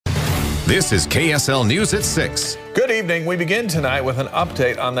This is KSL News at 6. Good evening. We begin tonight with an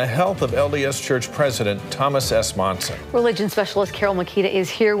update on the health of LDS Church President Thomas S. Monson. Religion specialist Carole Mikita is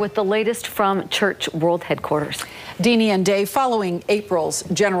here with the latest from Church World Headquarters. Deanie and Dave, following April's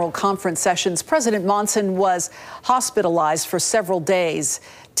General Conference sessions, President Monson was hospitalized for several days.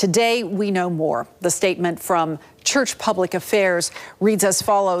 Today, we know more. The statement from Church Public Affairs reads as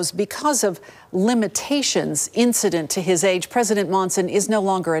follows: because of limitations incident to his age, President Monson is no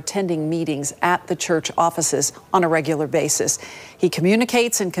longer attending meetings at the church offices on a regular basis. He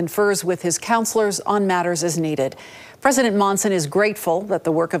communicates and confers with his counselors on matters as needed. President Monson is grateful that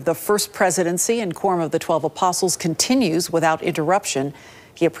the work of the First Presidency and Quorum of the 12 Apostles continues without interruption.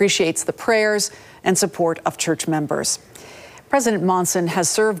 He appreciates the prayers and support of church members. President Monson has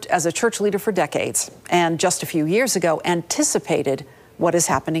served as a church leader for decades and just a few years ago anticipated what is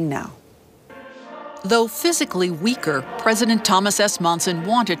happening now. Though physically weaker, President Thomas S. Monson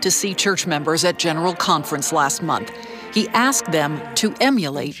wanted to see church members at General Conference last month. He asked them to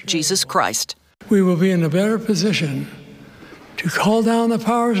emulate Jesus Christ. We will be in a better position to call down the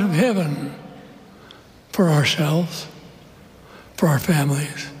powers of heaven for ourselves, for our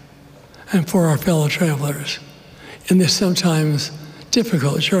families, and for our fellow travelers in this sometimes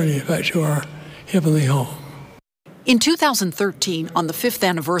difficult journey back to our heavenly home. In 2013, on the 5th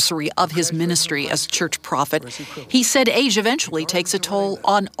anniversary of his ministry as church prophet, he said age eventually takes a toll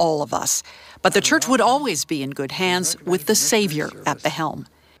on all of us, but the church would always be in good hands with the Savior at the helm.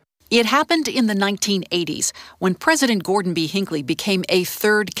 It happened in the 1980s when President Gordon B. Hinckley became a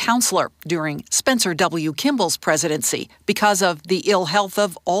third counselor during Spencer W. Kimball's presidency because of the ill health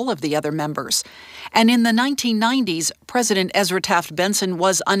of all of the other members. And in the 1990s, President Ezra Taft Benson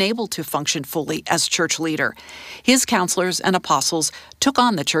was unable to function fully as church leader. His counselors and apostles took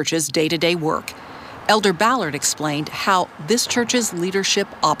on the church's day-to-day work. Elder Ballard explained how this church's leadership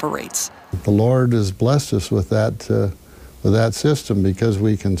operates. The Lord has blessed us with that system because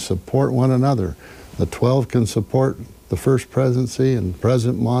we can support one another. The 12 can support the First Presidency and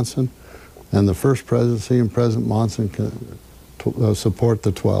President Monson, and the First Presidency and President Monson can support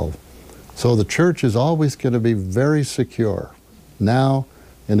the 12. So the church is always going to be very secure now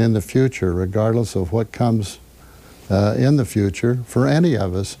and in the future, regardless of what comes in the future. For any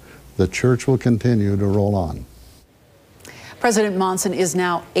of us, the church will continue to roll on. President Monson is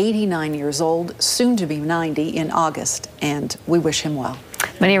now 89 years old, soon to be 90 in August, and we wish him well.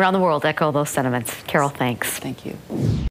 Many around the world echo those sentiments. Carole, thanks. Thank you.